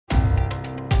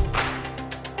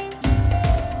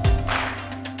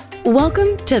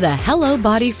Welcome to the Hello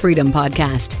Body Freedom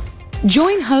Podcast.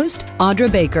 Join host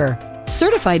Audra Baker,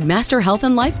 certified master health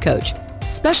and life coach,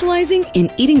 specializing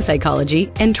in eating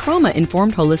psychology and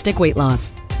trauma-informed holistic weight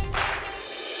loss.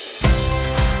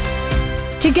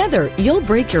 Together, you'll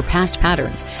break your past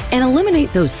patterns and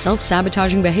eliminate those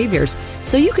self-sabotaging behaviors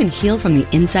so you can heal from the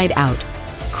inside out,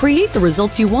 create the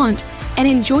results you want, and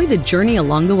enjoy the journey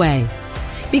along the way.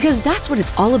 Because that's what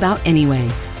it's all about anyway.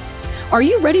 Are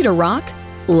you ready to rock?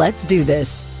 Let's do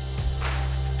this.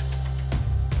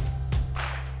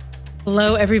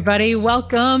 Hello, everybody.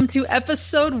 Welcome to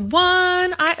episode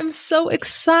 1. I am so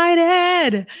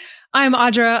excited. I'm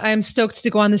Audra. I'm stoked to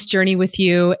go on this journey with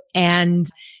you. And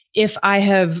if I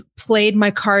have played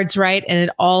my cards right and it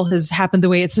all has happened the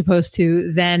way it's supposed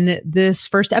to, then this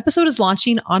first episode is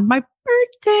launching on my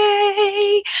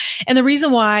birthday. And the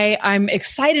reason why I'm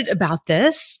excited about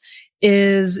this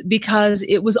is because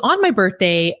it was on my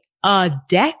birthday a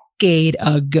decade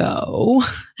ago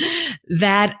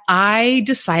that I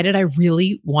decided I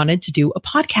really wanted to do a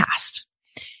podcast.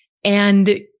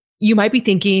 And you might be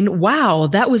thinking, wow,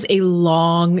 that was a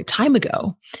long time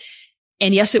ago.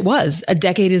 And yes, it was. A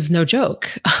decade is no joke.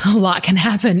 A lot can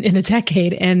happen in a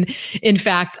decade. And in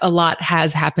fact, a lot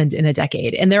has happened in a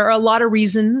decade. And there are a lot of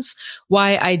reasons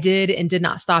why I did and did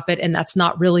not stop it. And that's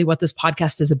not really what this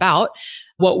podcast is about.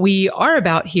 What we are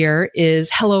about here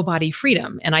is Hello Body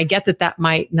Freedom. And I get that that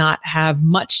might not have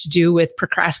much to do with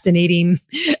procrastinating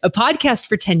a podcast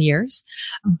for 10 years,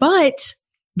 but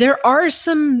there are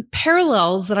some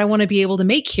parallels that I want to be able to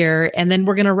make here. And then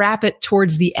we're going to wrap it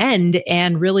towards the end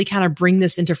and really kind of bring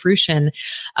this into fruition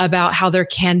about how there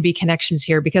can be connections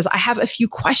here, because I have a few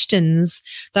questions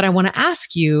that I want to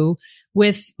ask you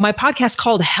with my podcast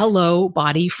called Hello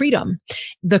Body Freedom.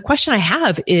 The question I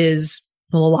have is,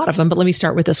 well, a lot of them, but let me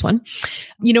start with this one.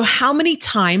 You know, how many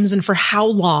times and for how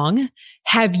long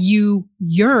have you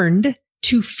yearned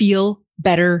to feel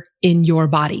better in your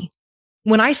body?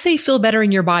 When I say feel better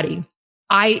in your body,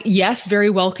 yes,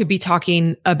 very well could be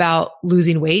talking about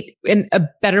losing weight. And a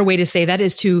better way to say that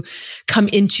is to come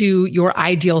into your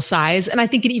ideal size. And I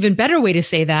think an even better way to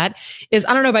say that is,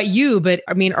 I don't know about you, but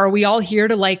I mean, are we all here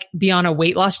to be on a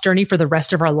weight loss journey for the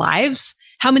rest of our lives?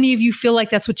 How many of you feel like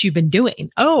that's what you've been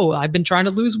doing? Oh, I've been trying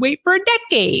to lose weight for a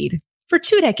decade, for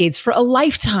 2 decades, for a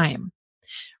lifetime.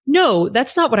 No,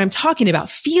 that's not what I'm talking about.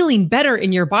 Feeling better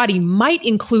in your body might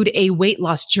include a weight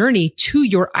loss journey to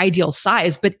your ideal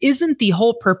size, but isn't the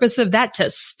whole purpose of that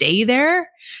to stay there?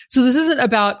 So this isn't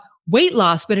about weight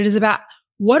loss, but it is about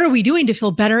what are we doing to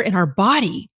feel better in our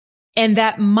body? And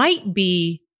that might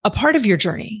be a part of your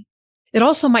journey. It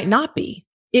also might not be.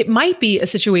 It might be a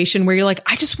situation where you're like,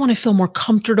 I just want to feel more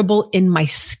comfortable in my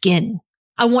skin.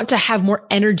 I want to have more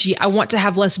energy. I want to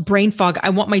have less brain fog. I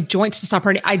want my joints to stop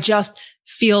hurting. I just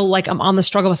feel like I'm on the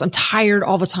struggle bus. I'm tired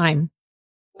all the time.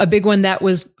 A big one that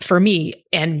was for me,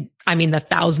 and I mean the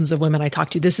thousands of women I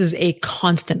talk to, this is a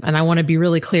constant. And I want to be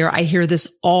really clear. I hear this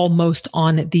almost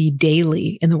on the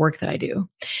daily in the work that I do.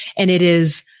 And it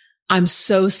is, I'm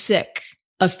so sick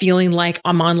of feeling like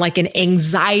I'm on like an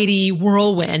anxiety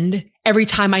whirlwind every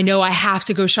time I know I have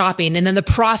to go shopping, and then the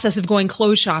process of going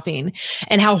clothes shopping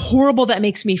and how horrible that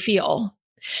makes me feel.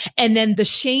 And then the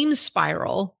shame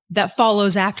spiral that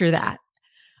follows after that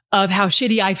of how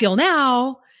shitty I feel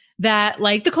now that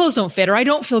like the clothes don't fit or I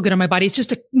don't feel good in my body. It's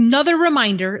just another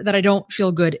reminder that I don't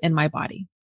feel good in my body.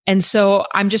 And so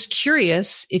I'm just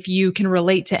curious if you can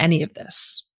relate to any of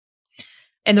this.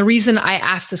 And the reason I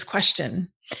asked this question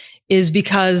is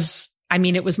because I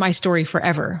mean, it was my story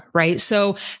forever, right?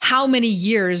 So how many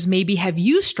years maybe have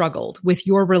you struggled with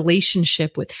your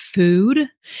relationship with food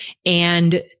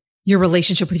and your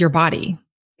relationship with your body?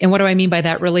 And what do I mean by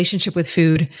that relationship with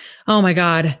food? Oh my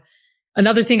God.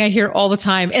 Another thing I hear all the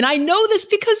time, and I know this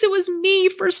because it was me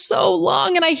for so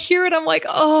long, and I hear it, I'm like,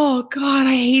 oh God,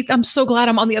 I'm so glad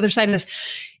I'm on the other side of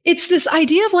this. It's this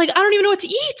idea of like, I don't even know what to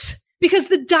eat. Because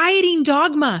the dieting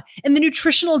dogma and the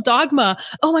nutritional dogma,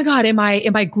 oh my God, am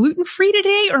I gluten-free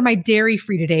today or am I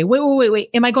dairy-free today? Wait.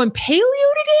 Am I going paleo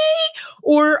today?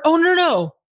 Or, oh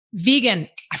no, vegan.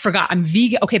 I forgot I'm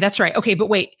vegan. Okay, that's right. Okay, but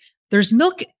wait, there's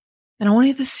milk and I want to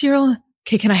eat the cereal.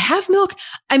 Okay, can I have milk?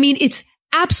 I mean, it's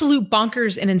absolute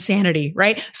bonkers and insanity,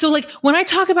 right? So like when I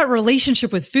talk about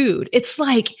relationship with food, it's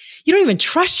like you don't even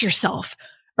trust yourself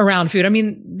around food. I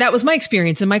mean, that was my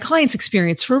experience and my client's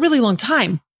experience for a really long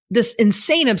time. This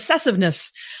insane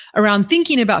obsessiveness around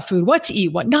thinking about food, what to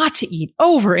eat, what not to eat,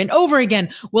 over and over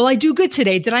again. Will I do good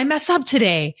today? Did I mess up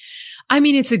today? I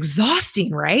mean, it's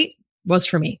exhausting, right? Was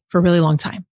for me for a really long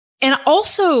time. And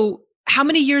also how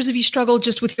many years have you struggled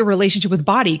just with your relationship with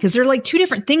body? Because they're like two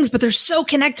different things, but they're so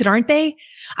connected, aren't they?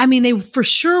 I mean, they for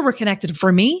sure were connected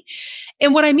for me.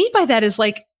 And what I mean by that is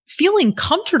like feeling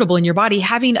comfortable in your body,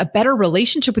 having a better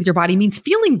relationship with your body means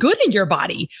feeling good in your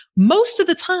body most of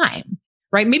the time,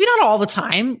 right? Maybe not all the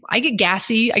time. I get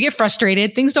gassy. I get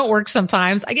frustrated. Things don't work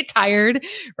sometimes. I get tired,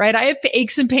 right? I have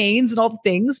aches and pains and all the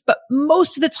things, but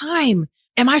most of the time,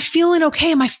 am I feeling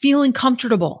okay? Am I feeling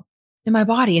comfortable in my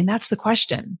body? And that's the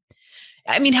question.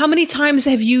 I mean, how many times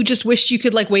have you just wished you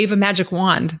could like wave a magic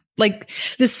wand? Like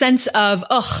this sense of,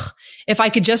 if I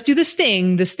could just do this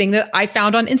thing that I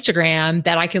found on Instagram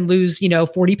that I can lose,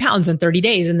 40 pounds in 30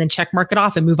 days and then check mark it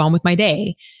off and move on with my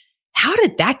day. How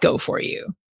did that go for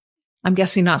you? I'm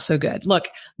guessing not so good. Look,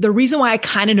 the reason why I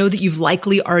kind of know that you've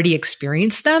likely already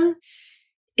experienced them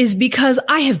is because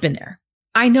I have been there.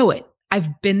 I know it.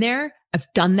 I've been there. I've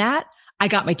done that. I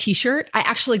got my t-shirt. I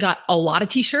actually got a lot of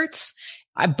t-shirts.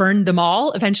 I burned them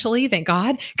all eventually, thank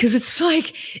God, because it's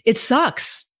like, it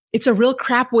sucks. It's a real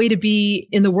crap way to be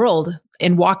in the world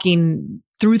and walking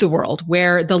through the world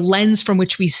where the lens from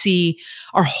which we see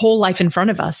our whole life in front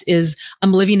of us is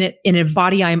I'm living it in a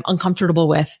body I'm uncomfortable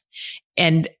with.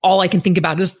 And all I can think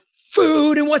about is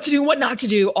food and what to do and what not to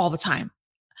do all the time.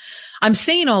 I'm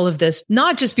saying all of this,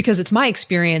 not just because it's my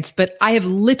experience, but I have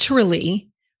literally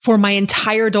for my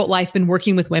entire adult life been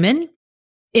working with women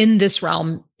in this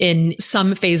realm in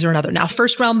some phase or another. Now,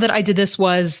 first realm that I did this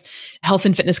was health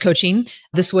and fitness coaching.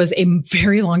 This was a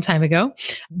very long time ago,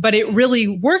 but it really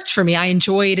worked for me. I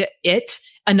enjoyed it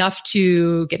enough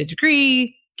to get a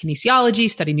degree, kinesiology,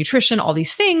 study nutrition, all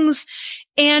these things,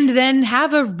 and then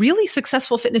have a really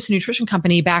successful fitness and nutrition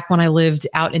company back when I lived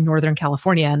out in Northern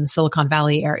California in the Silicon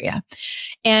Valley area.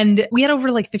 And we had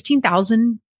over like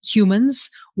 15,000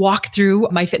 humans walk through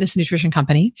my fitness and nutrition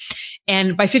company.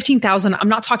 And by 15,000, I'm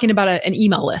not talking about an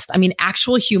email list. I mean,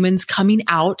 actual humans coming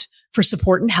out for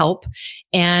support and help.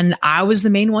 And I was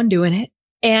the main one doing it.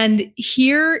 And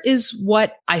here is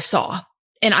what I saw.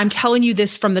 And I'm telling you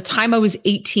this from the time I was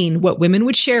 18, what women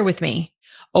would share with me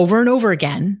over and over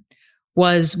again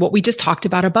was what we just talked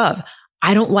about above.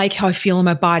 I don't like how I feel in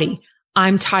my body.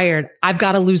 I'm tired. I've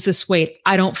got to lose this weight.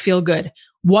 I don't feel good.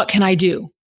 What can I do?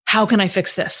 How can I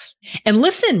fix this? And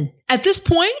listen, at this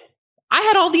point, I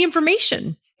had all the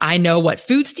information. I know what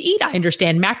foods to eat. I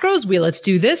understand macros. Let's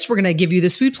do this. We're going to give you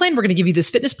this food plan. We're going to give you this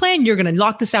fitness plan. You're going to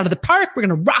knock this out of the park. We're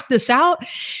going to rock this out.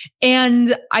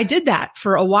 And I did that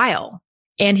for a while.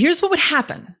 And here's what would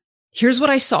happen. Here's what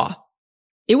I saw.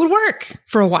 It would work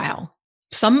for a while.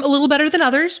 Some a little better than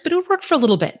others, but it would work for a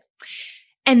little bit.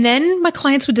 And then my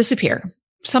clients would disappear.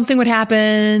 Something would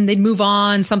happen. They'd move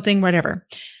on, something, whatever.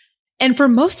 And for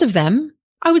most of them,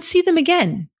 I would see them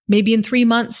again, maybe in 3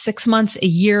 months, 6 months, a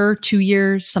year, 2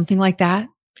 years, something like that.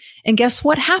 And guess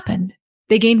what happened?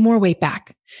 They gained more weight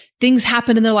back. Things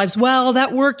happened in their lives. Well,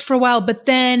 that worked for a while, but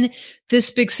then this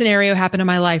big scenario happened in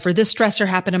my life, or this stressor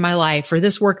happened in my life, or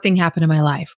this work thing happened in my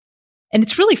life. And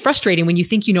it's really frustrating when you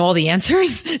think you know all the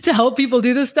answers to help people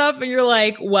do this stuff. And you're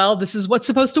like, well, this is what's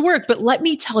supposed to work. But let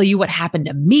me tell you what happened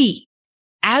to me.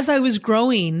 As I was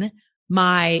growing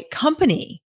my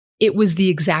company, it was the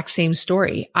exact same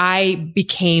story. I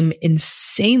became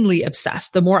insanely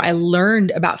obsessed. The more I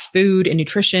learned about food and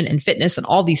nutrition and fitness and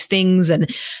all these things, and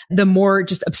the more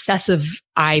just obsessive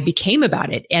I became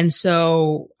about it. And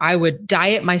so I would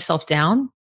diet myself down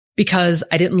because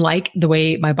I didn't like the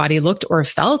way my body looked or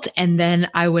felt. And then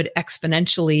I would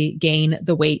exponentially gain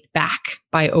the weight back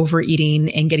by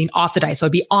overeating and getting off the diet. So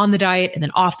I'd be on the diet and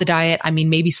then off the diet. I mean,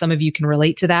 maybe some of you can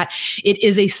relate to that. It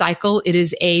is a cycle. It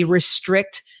is a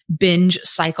restrict binge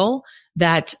cycle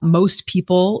that most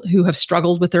people who have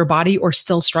struggled with their body or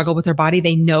still struggle with their body,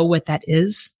 they know what that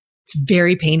is. It's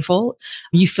very painful.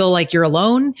 You feel like you're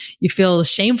alone. You feel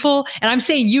shameful. And I'm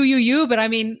saying you, but I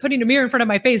mean, putting a mirror in front of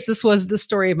my face, this was the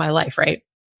story of my life, right?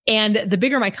 And the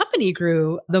bigger my company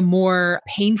grew, the more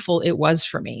painful it was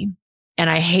for me. And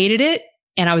I hated it.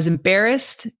 And I was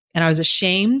embarrassed and I was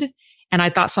ashamed. And I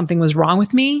thought something was wrong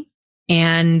with me.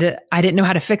 And I didn't know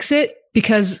how to fix it.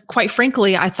 Because quite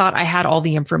frankly, I thought I had all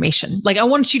the information. Like, I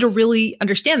want you to really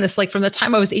understand this. Like, from the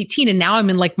time I was 18 and now I'm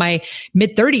in like my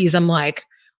mid 30s, I'm like,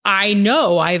 I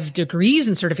know I have degrees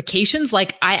and certifications.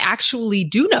 Like, I actually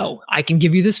do know I can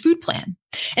give you this food plan.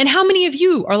 And how many of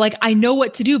you are like, I know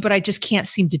what to do, but I just can't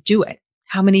seem to do it?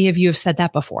 How many of you have said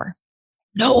that before?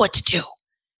 Know what to do,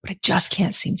 but I just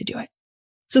can't seem to do it.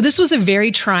 So this was a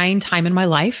very trying time in my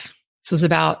life. This was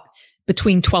about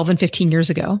between 12 and 15 years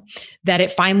ago, that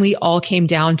it finally all came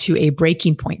down to a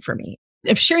breaking point for me.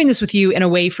 I'm sharing this with you in a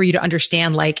way for you to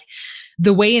understand, like,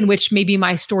 the way in which maybe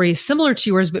my story is similar to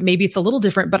yours, but maybe it's a little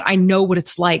different, but I know what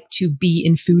it's like to be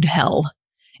in food hell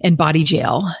and body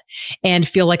jail and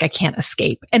feel like I can't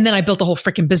escape. And then I built a whole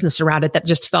freaking business around it that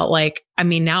just felt like, I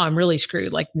mean, now I'm really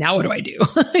screwed. Like, now what do I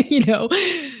do?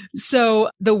 So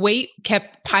the weight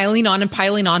kept piling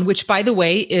on, which, by the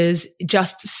way, is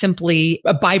just simply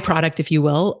a byproduct, if you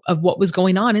will, of what was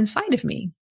going on inside of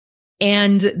me.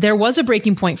 And there was a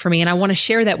breaking point for me. And I want to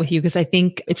share that with you because I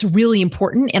think it's really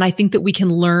important. And I think that we can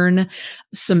learn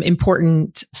some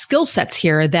important skill sets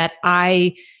here that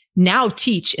I now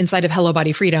teach inside of Hello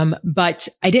Body Freedom, but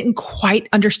I didn't quite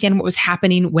understand what was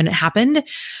happening when it happened.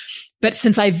 But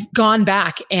since I've gone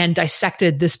back and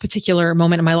dissected this particular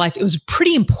moment in my life, it was a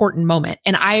pretty important moment.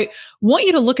 And I want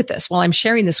you to look at this while I'm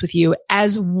sharing this with you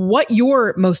as what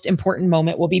your most important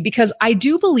moment will be, because I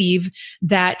do believe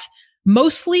that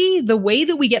mostly the way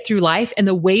that we get through life and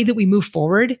the way that we move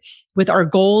forward with our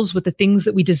goals, with the things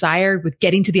that we desired, with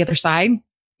getting to the other side,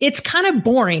 it's kind of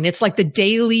boring. It's like the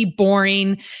daily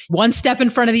boring, one step in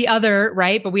front of the other,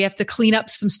 right? But we have to clean up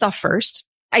some stuff first.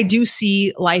 I do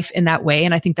see life in that way.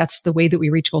 And I think that's the way that we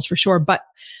reach goals for sure. But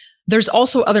there's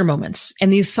also other moments.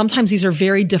 And sometimes these are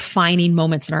very defining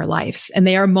moments in our lives. And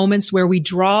they are moments where we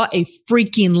draw a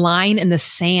freaking line in the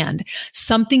sand.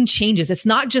 Something changes. It's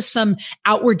not just some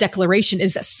outward declaration.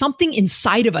 Is that something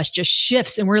inside of us just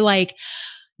shifts and we're like,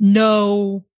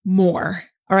 no more.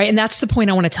 All right. And that's the point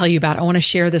I want to tell you about. I want to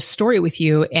share this story with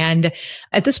you. And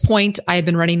at this point, I had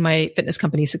been running my fitness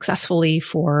company successfully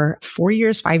for 5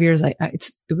 years.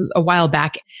 It was a while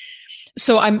back.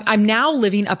 So I'm now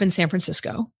living up in San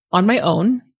Francisco on my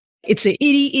own. It's a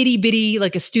itty bitty,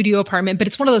 like a studio apartment, but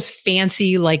it's one of those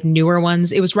fancy, like newer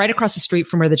ones. It was right across the street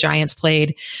from where the Giants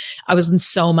played. I was in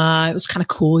Soma. It was kind of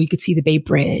cool. You could see the Bay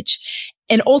Bridge.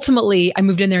 And ultimately I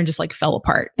moved in there and just like fell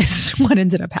apart. This is what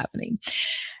ended up happening.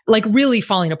 Like really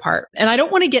falling apart. And I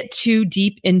don't want to get too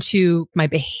deep into my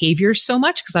behavior so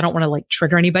much because I don't want to like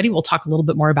trigger anybody. We'll talk a little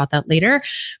bit more about that later.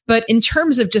 But in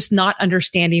terms of just not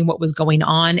understanding what was going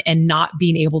on and not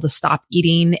being able to stop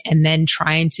eating and then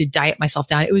trying to diet myself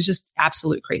down, it was just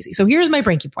absolute crazy. So here's my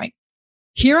breaking point.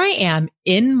 Here I am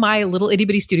in my little itty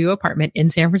bitty studio apartment in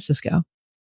San Francisco.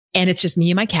 And it's just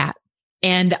me and my cat.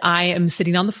 And I am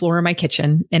sitting on the floor in my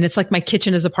kitchen. And it's like my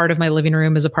kitchen is a part of my living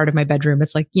room, is a part of my bedroom.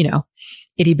 It's like,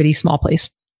 itty bitty small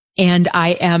place. And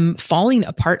I am falling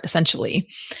apart essentially.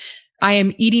 I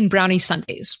am eating brownie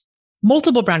sundaes,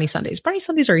 multiple brownie sundaes. Brownie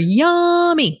sundaes are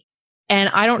yummy. And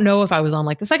I don't know if I was on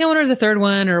like the second one or the third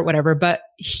one or whatever, but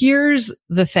here's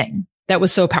the thing that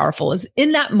was so powerful is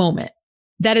in that moment,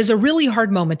 that is a really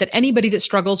hard moment that anybody that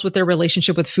struggles with their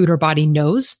relationship with food or body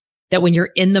knows. That when you're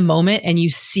in the moment and you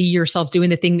see yourself doing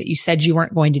the thing that you said you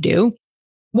weren't going to do,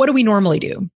 what do we normally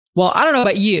do? Well, I don't know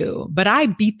about you, but I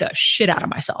beat the shit out of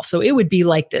myself. So it would be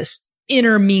like this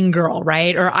inner mean girl,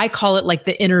 right? Or I call it like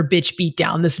the inner bitch beat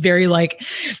down, this very like,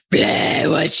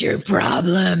 what's your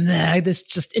problem? This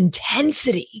just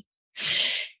intensity.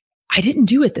 I didn't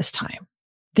do it this time.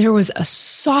 There was a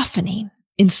softening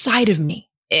inside of me.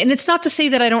 And it's not to say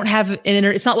that I don't have an inner,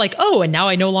 it's not like, oh, and now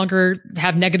I no longer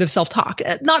have negative self-talk.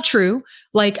 Not true.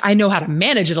 Like I know how to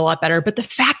manage it a lot better, but the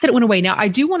fact that it went away. Now I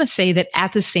do want to say that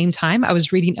at the same time, I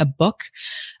was reading a book.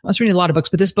 I was reading a lot of books,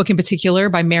 but this book in particular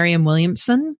by Marianne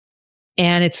Williamson.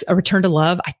 And it's A Return to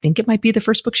Love. I think it might be the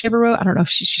first book she ever wrote. I don't know if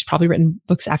she's probably written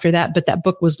books after that, but that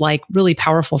book was like really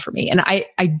powerful for me. And I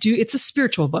do, it's a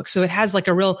spiritual book. So it has like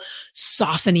a real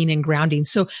softening and grounding.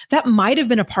 So that might have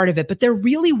been a part of it, but there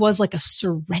really was like a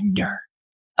surrender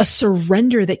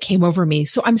that came over me.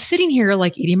 So I'm sitting here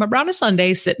like eating my brownie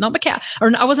sundae, sitting on my couch, or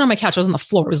I wasn't on my couch. I was on the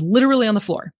floor. It was literally on the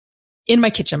floor in my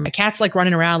kitchen. My cat's like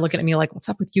running around looking at me like, what's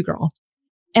up with you, girl?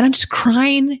 And I'm just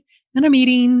crying and I'm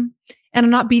eating. And I'm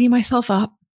not beating myself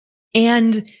up.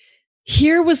 And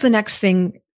here was the next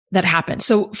thing that happened.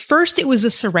 So first it was a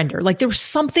surrender. Like there was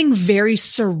something very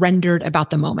surrendered about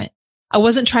the moment. I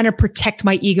wasn't trying to protect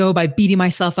my ego by beating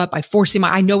myself up, by forcing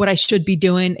I know what I should be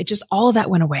doing. It just, all of that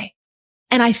went away.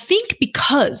 And I think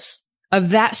because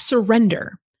of that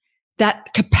surrender,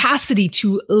 that capacity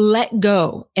to let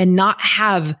go and not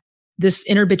have this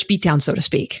inner bitch beatdown, so to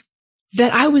speak,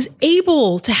 that I was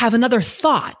able to have another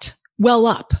thought well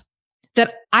up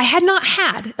that I had not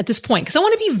had at this point. Because I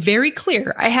want to be very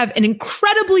clear. I have an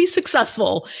incredibly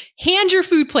successful hand your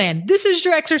food plan. This is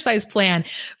your exercise plan.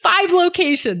 5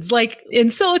 locations, like in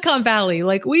Silicon Valley.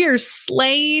 Like we are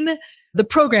slaying the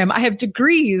program. I have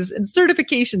degrees and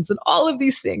certifications and all of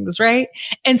these things, right?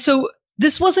 And so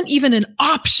this wasn't even an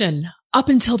option up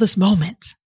until this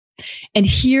moment. And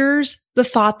here's the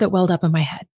thought that welled up in my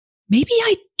head. Maybe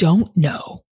I don't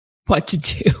know what to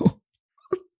do.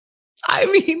 I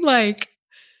mean, like,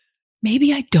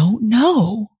 maybe I don't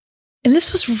know. And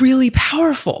this was really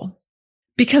powerful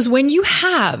because when you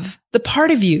have the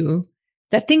part of you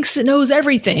that thinks it knows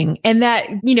everything and that,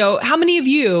 how many of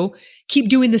you keep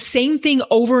doing the same thing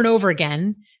over and over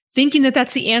again, thinking that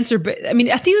that's the answer? But I think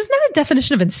isn't that the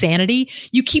definition of insanity?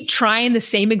 You keep trying the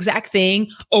same exact thing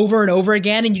over and over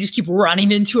again, and you just keep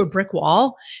running into a brick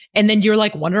wall. And then you're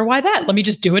like, wonder why that? Let me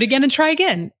just do it again and try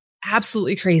again.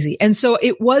 Absolutely crazy. And so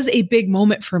it was a big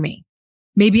moment for me.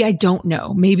 Maybe I don't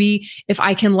know. Maybe if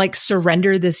I can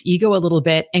surrender this ego a little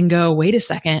bit and go, wait a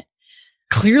second,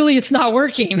 clearly it's not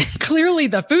working. Clearly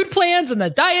the food plans and the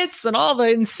diets and all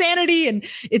the insanity, and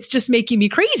it's just making me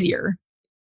crazier.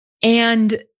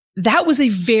 And that was a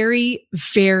very,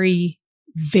 very,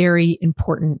 very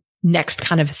important next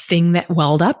kind of thing that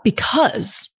welled up,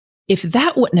 because if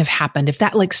that wouldn't have happened, if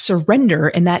that surrender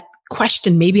and that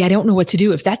question, maybe I don't know what to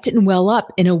do, if that didn't well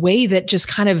up in a way that just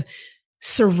kind of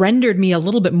surrendered me a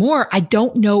little bit more, I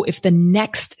don't know if the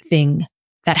next thing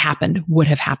that happened would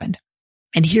have happened.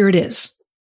 And here it is.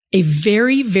 A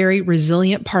very, very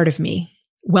resilient part of me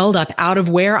welled up out of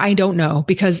where I don't know,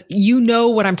 because you know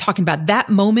what I'm talking about. That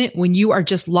moment when you are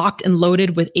just locked and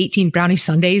loaded with 18 brownie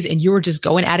sundaes and you're just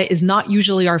going at it is not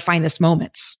usually our finest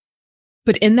moments.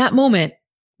 But in that moment,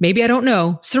 maybe I don't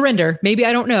know, surrender, maybe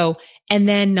I don't know. And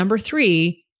then number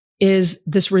 3 is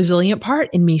this resilient part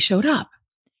in me showed up.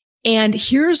 And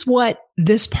here's what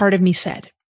this part of me said.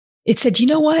 It said, you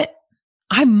know what?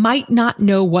 I might not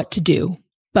know what to do,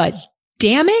 but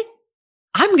damn it,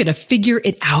 I'm going to figure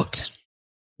it out.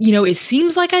 It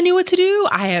seems like I knew what to do.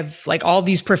 I have all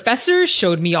these professors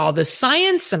showed me all this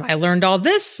science and I learned all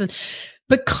this,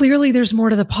 but clearly there's more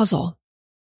to the puzzle.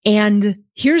 And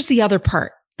here's the other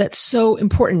part that's so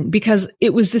important, because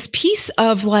it was this piece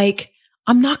of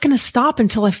I'm not going to stop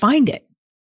until I find it.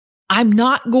 I'm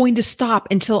not going to stop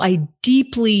until I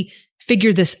deeply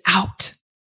figure this out.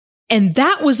 And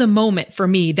that was a moment for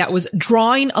me that was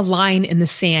drawing a line in the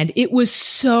sand. It was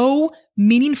so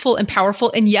meaningful and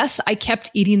powerful. And yes, I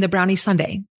kept eating the brownie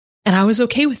sundae and I was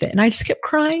okay with it. And I just kept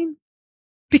crying,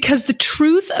 because the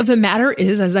truth of the matter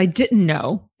is, as I didn't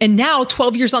know, and now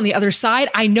 12 years on the other side,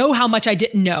 I know how much I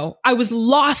didn't know. I was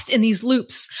lost in these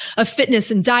loops of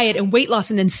fitness and diet and weight loss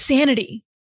and insanity.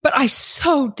 But I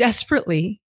so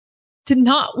desperately did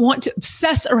not want to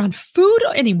obsess around food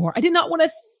anymore. I did not want to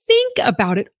think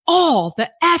about it all the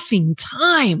effing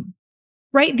time,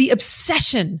 right? The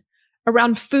obsession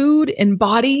around food and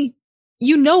body,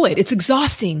 it's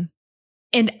exhausting.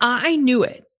 And I knew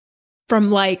it from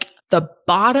the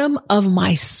bottom of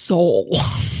my soul.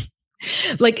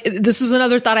 This was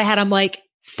another thought I had. I'm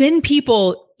thin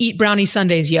people eat brownie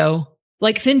sundaes, yo.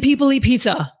 Thin people eat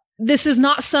pizza. This is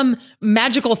not some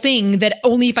magical thing that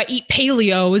only if I eat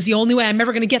paleo is the only way I'm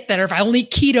ever going to get that. Or if I only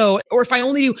eat keto, or if I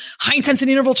only do high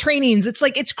intensity interval trainings. It's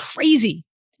it's crazy.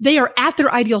 They are at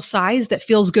their ideal size that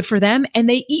feels good for them. And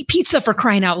they eat pizza, for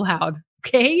crying out loud.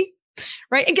 Okay.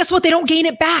 Right. And guess what? They don't gain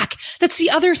it back. That's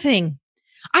the other thing.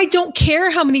 I don't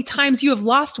care how many times you have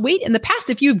lost weight in the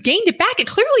past. If you've gained it back, it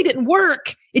clearly didn't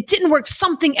work. It didn't work.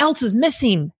 Something else is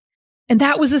missing. And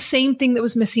that was the same thing that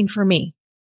was missing for me.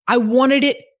 I wanted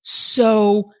it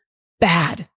so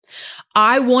bad.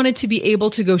 I wanted to be able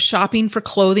to go shopping for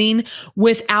clothing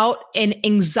without an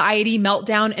anxiety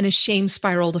meltdown and a shame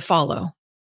spiral to follow.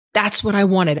 That's what I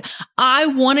wanted. I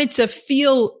wanted to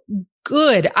feel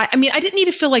good. I didn't need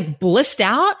to feel blissed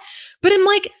out, but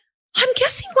I'm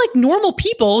guessing normal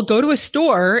people go to a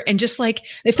store and just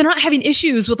if they're not having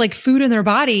issues with food in their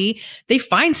body, they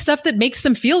find stuff that makes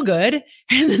them feel good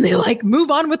and then they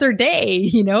move on with their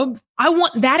day. I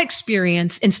want that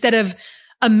experience instead of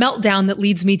a meltdown that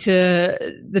leads me to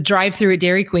the drive-thru at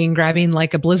Dairy Queen grabbing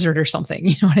a Blizzard or something.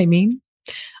 You know what I mean?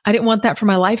 I didn't want that for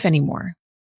my life anymore.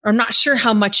 I'm not sure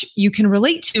how much you can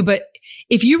relate to, but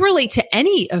if you relate to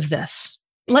any of this,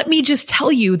 let me just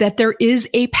tell you that there is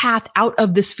a path out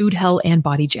of this food hell and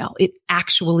body jail. It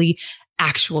actually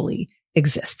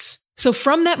exists. So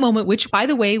from that moment, which by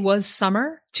the way was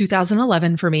summer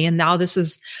 2011 for me, and now this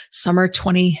is summer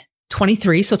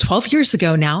 2023, so 12 years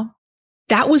ago now,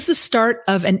 that was the start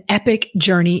of an epic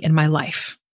journey in my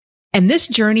life. And this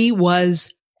journey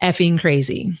was effing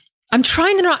crazy. I'm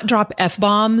trying to not drop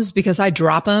F-bombs because I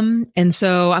drop them. And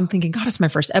so I'm thinking, God, it's my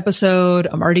first episode.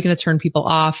 I'm already going to turn people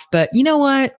off. But you know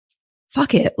what?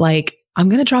 Fuck it. I'm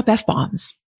going to drop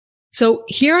F-bombs. So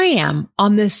here I am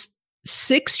on this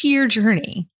 6-year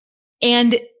journey.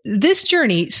 And this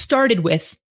journey started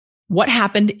with what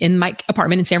happened in my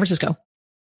apartment in San Francisco.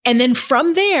 And then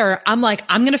from there, I'm like,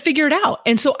 I'm going to figure it out.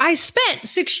 And so I spent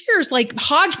 6 years like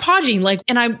hodgepodging,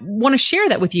 and I want to share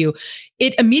that with you.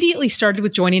 It immediately started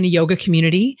with joining a yoga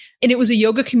community, and it was a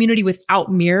yoga community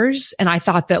without mirrors. And I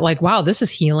thought that like, wow, this is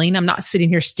healing. I'm not sitting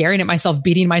here staring at myself,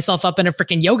 beating myself up in a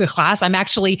freaking yoga class. I'm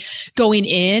actually going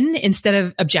in instead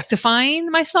of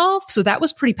objectifying myself. So that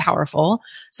was pretty powerful.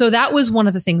 So that was one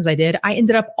of the things I did. I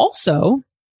ended up also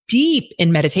deep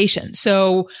in meditation.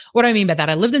 So what do I mean by that?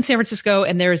 I lived in San Francisco,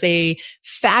 and there's a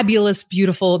fabulous,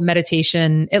 beautiful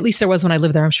meditation. At least there was when I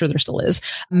lived there. I'm sure there still is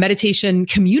meditation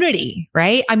community,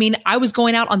 right? I mean, I was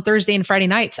going out on Thursday and Friday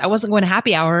nights. I wasn't going to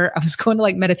happy hour. I was going to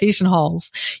like meditation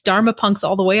halls, Dharma punks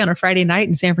all the way on a Friday night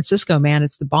in San Francisco, man.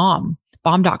 It's the bomb,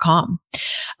 bomb.com.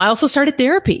 I also started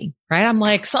therapy, right? I'm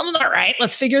like, something's not right.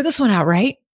 Let's figure this one out,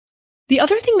 right? The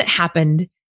other thing that happened,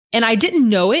 and I didn't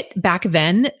know it back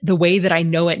then the way that I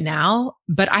know it now,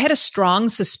 but I had a strong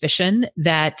suspicion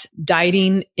that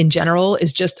dieting in general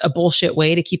is just a bullshit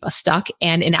way to keep us stuck.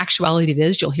 And in actuality, it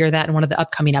is. You'll hear that in one of the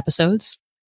upcoming episodes.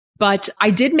 But I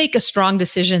did make a strong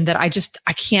decision that I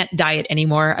can't diet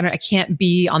anymore. I can't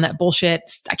be on that bullshit.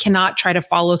 I cannot try to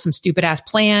follow some stupid ass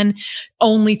plan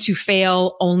only to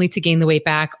fail, only to gain the weight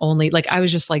back, I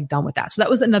was just like done with that. So that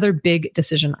was another big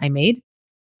decision I made.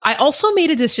 I also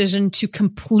made a decision to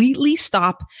completely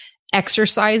stop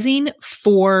exercising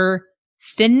for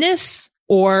thinness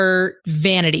or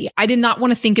vanity. I did not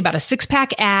want to think about a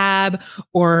 6-pack ab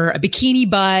or a bikini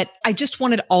butt. I just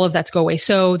wanted all of that to go away.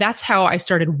 So that's how I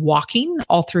started walking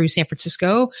all through San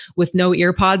Francisco with no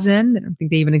ear pods in. I don't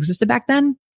think they even existed back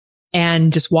then.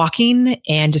 And just walking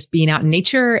and just being out in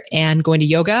nature and going to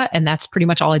yoga. And that's pretty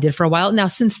much all I did for a while. Now,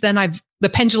 since then, the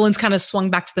pendulum's kind of swung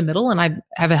back to the middle, and I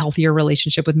have a healthier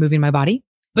relationship with moving my body.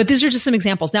 But these are just some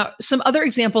examples. Now, some other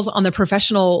examples on the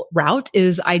professional route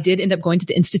is I did end up going to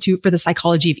the Institute for the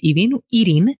Psychology of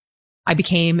Eating. I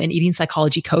became an eating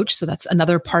psychology coach. So that's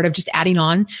another part of just adding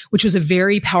on, which was a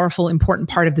very powerful, important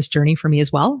part of this journey for me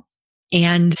as well.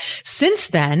 And since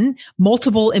then,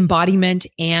 multiple embodiment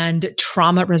and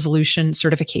trauma resolution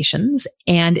certifications.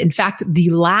 And in fact, the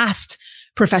last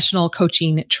professional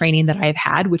coaching training that I've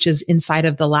had, which is inside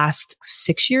of the last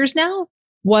 6 years now,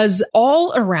 was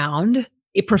all around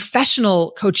a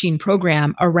professional coaching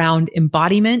program around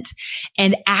embodiment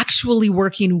and actually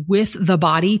working with the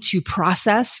body to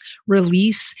process,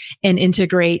 release, and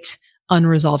integrate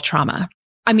unresolved trauma.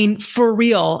 I mean, for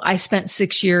real, I spent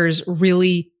 6 years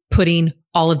really putting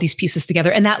all of these pieces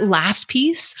together. And that last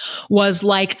piece was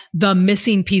like the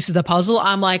missing piece of the puzzle.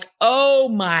 I'm like, oh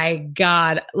my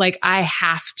God, like I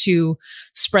have to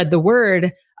spread the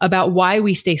word about why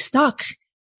we stay stuck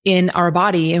in our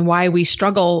body and why we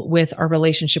struggle with our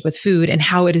relationship with food and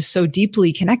how it is so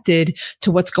deeply connected to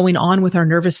what's going on with our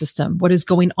nervous system, what is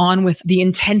going on with the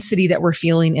intensity that we're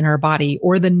feeling in our body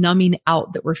or the numbing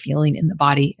out that we're feeling in the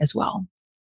body as well.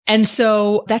 And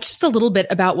so that's just a little bit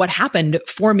about what happened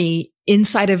for me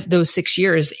inside of those 6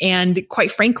 years. And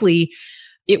quite frankly,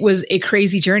 it was a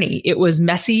crazy journey. It was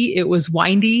messy. It was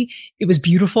windy. It was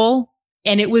beautiful.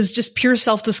 And it was just pure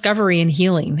self-discovery and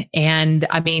healing. And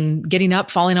I mean, getting up,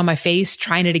 falling on my face,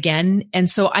 trying it again. And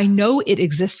so I know it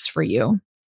exists for you.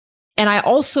 And I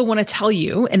also want to tell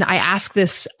you, and I ask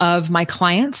this of my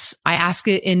clients, I ask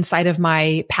it inside of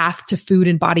my Path to Food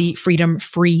and Body Freedom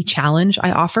free challenge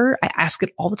I offer. I ask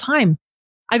it all the time.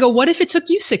 I go, what if it took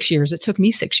you 6 years? It took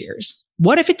me 6 years.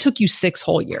 What if it took you 6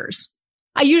 whole years?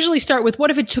 I usually start with,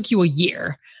 what if it took you a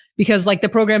year? Because like the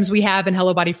programs we have in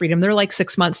Hello Body Freedom, they're like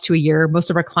 6 months to a year. Most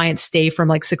of our clients stay from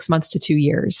like 6 months to 2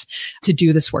 years to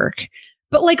do this work.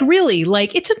 But like really,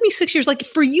 like it took me 6 years, like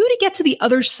for you to get to the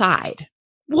other side.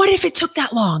 What if it took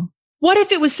that long? What if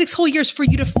it was 6 whole years for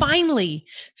you to finally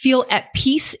feel at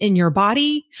peace in your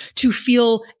body, to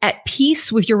feel at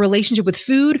peace with your relationship with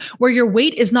food, where your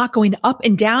weight is not going up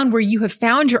and down, where you have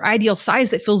found your ideal size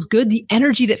that feels good, the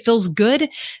energy that feels good,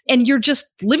 and you're just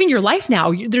living your life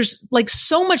now. There's like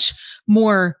so much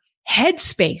more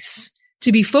headspace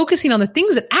to be focusing on the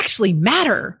things that actually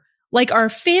matter, like our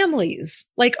families,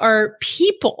 like our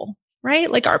people,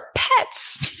 right? Like our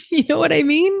pets. You know what I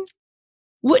mean?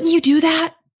 Wouldn't you do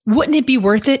that? Wouldn't it be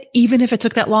worth it, even if it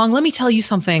took that long? Let me tell you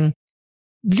something.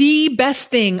 The best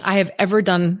thing I have ever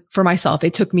done for myself,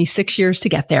 it took me 6 years to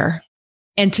get there.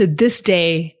 And to this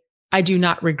day, I do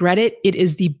not regret it. It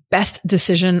is the best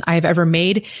decision I have ever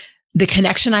made. The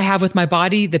connection I have with my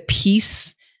body, the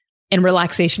peace and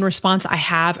relaxation response I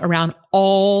have around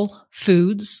all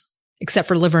foods, except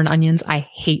for liver and onions. I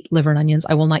hate liver and onions.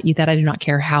 I will not eat that. I do not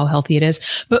care how healthy it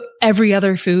is. But every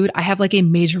other food, I have like a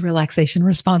major relaxation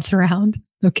response around.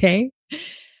 Okay.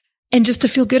 And just to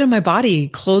feel good in my body,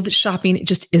 clothes shopping, it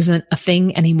just isn't a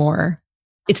thing anymore.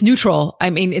 It's neutral. I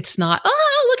mean, it's not,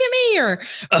 oh, look at me, or,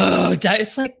 oh,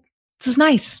 it's like, this is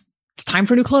nice. It's time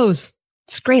for new clothes.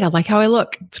 It's great. I like how I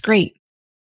look. It's great.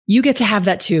 You get to have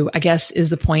that too, I guess, is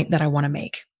the point that I want to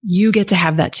make. You get to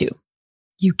have that too.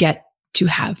 You get to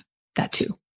have that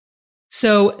too.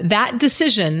 So that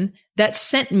decision that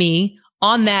sent me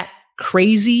on that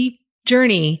crazy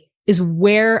journey is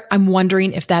where I'm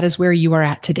wondering if that is where you are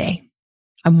at today.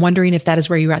 I'm wondering if that is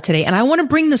where you're at today. And I want to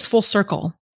bring this full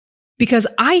circle because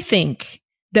I think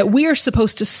that we are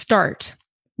supposed to start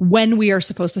when we are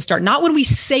supposed to start, not when we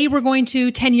say we're going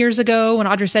to. 10 years ago, when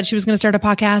Audra said she was going to start a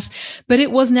podcast, but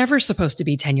it was never supposed to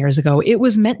be 10 years ago. It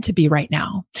was meant to be right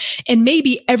now. And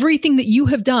maybe everything that you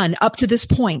have done up to this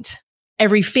point,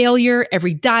 every failure,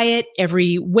 every diet,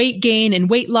 every weight gain and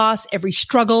weight loss, every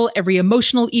struggle, every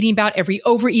emotional eating bout, every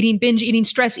overeating, binge eating,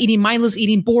 stress eating, mindless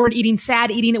eating, bored eating, sad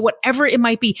eating, whatever it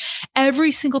might be,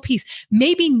 every single piece,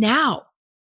 maybe now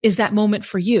is that moment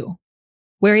for you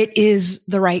where it is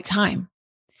the right time,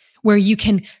 where you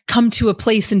can come to a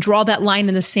place and draw that line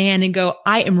in the sand and go,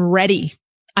 I am ready.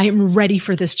 I am ready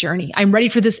for this journey. I'm ready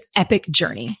for this epic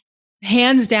journey.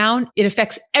 Hands down, it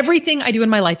affects everything I do in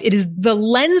my life. It is the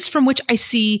lens from which I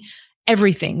see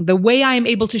everything. The way I am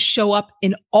able to show up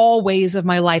in all ways of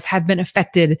my life have been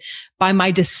affected by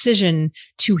my decision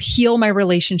to heal my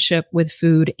relationship with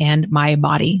food and my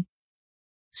body.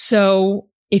 So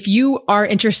if you are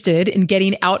interested in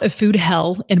getting out of food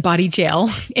hell and body jail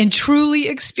and truly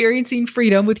experiencing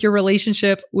freedom with your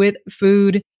relationship with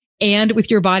food and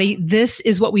with your body, this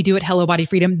is what we do at Hello Body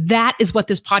Freedom. That is what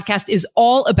this podcast is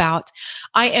all about.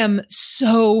 I am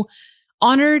so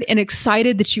honored and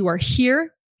excited that you are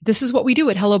here. This is what we do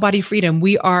at Hello Body Freedom.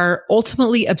 We are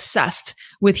ultimately obsessed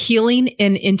with healing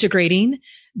and integrating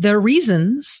the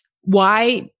reasons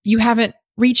why you haven't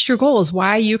reached your goals,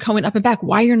 why you're coming up and back,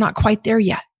 why you're not quite there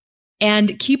yet.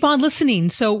 And keep on listening.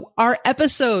 So our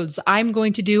episodes, I'm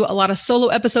going to do a lot of solo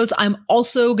episodes. I'm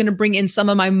also going to bring in some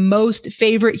of my most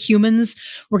favorite humans.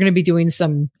 We're going to be doing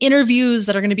some interviews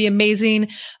that are going to be amazing.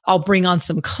 I'll bring on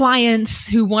some clients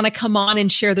who want to come on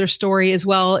and share their story as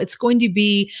well. It's going to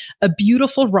be a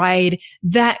beautiful ride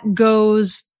that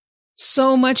goes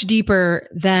so much deeper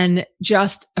than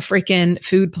just a freaking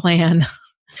food plan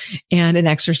and an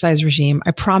exercise regime.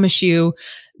 I promise you,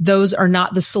 those are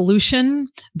not the solution.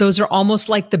 Those are almost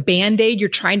like the Band-Aid you're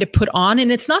trying to put on.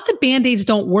 And it's not that Band-Aids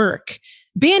don't work.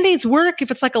 Band-Aids work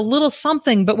if it's like a little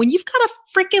something, but when you've got a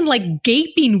freaking like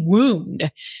gaping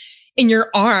wound in your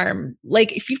arm,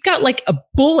 like if you've got like a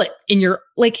bullet in your,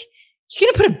 like,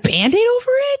 you're going to put a Band-Aid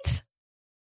over it?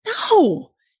 No.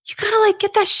 You gotta like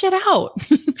get that shit out.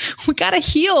 We gotta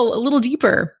heal a little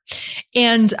deeper.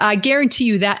 And I guarantee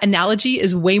you that analogy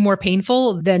is way more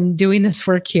painful than doing this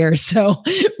work here. So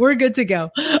we're good to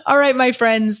go. All right, my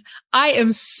friends, I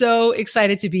am so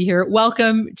excited to be here.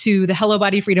 Welcome to the Hello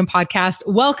Body Freedom podcast.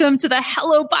 Welcome to the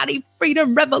Hello Body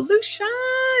Freedom Revolution.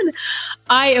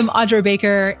 I am Audra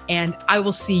Baker, and I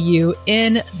will see you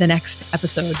in the next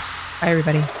episode. Bye,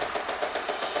 everybody.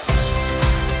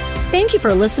 Thank you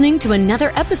for listening to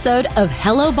another episode of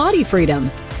Hello Body Freedom.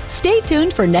 Stay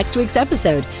tuned for next week's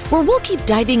episode, where we'll keep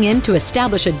diving in to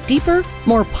establish a deeper,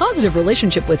 more positive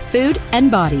relationship with food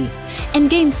and body, and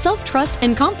gain self-trust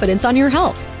and confidence on your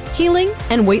health, healing,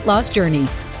 and weight loss journey.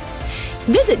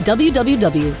 Visit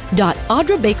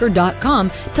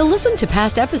www.audrabaker.com to listen to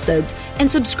past episodes and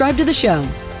subscribe to the show.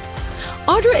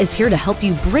 Audra is here to help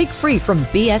you break free from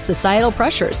BS societal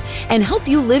pressures and help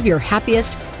you live your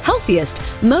happiest, healthiest,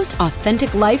 most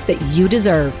authentic life that you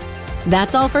deserve.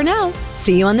 That's all for now.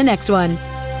 See you on the next one.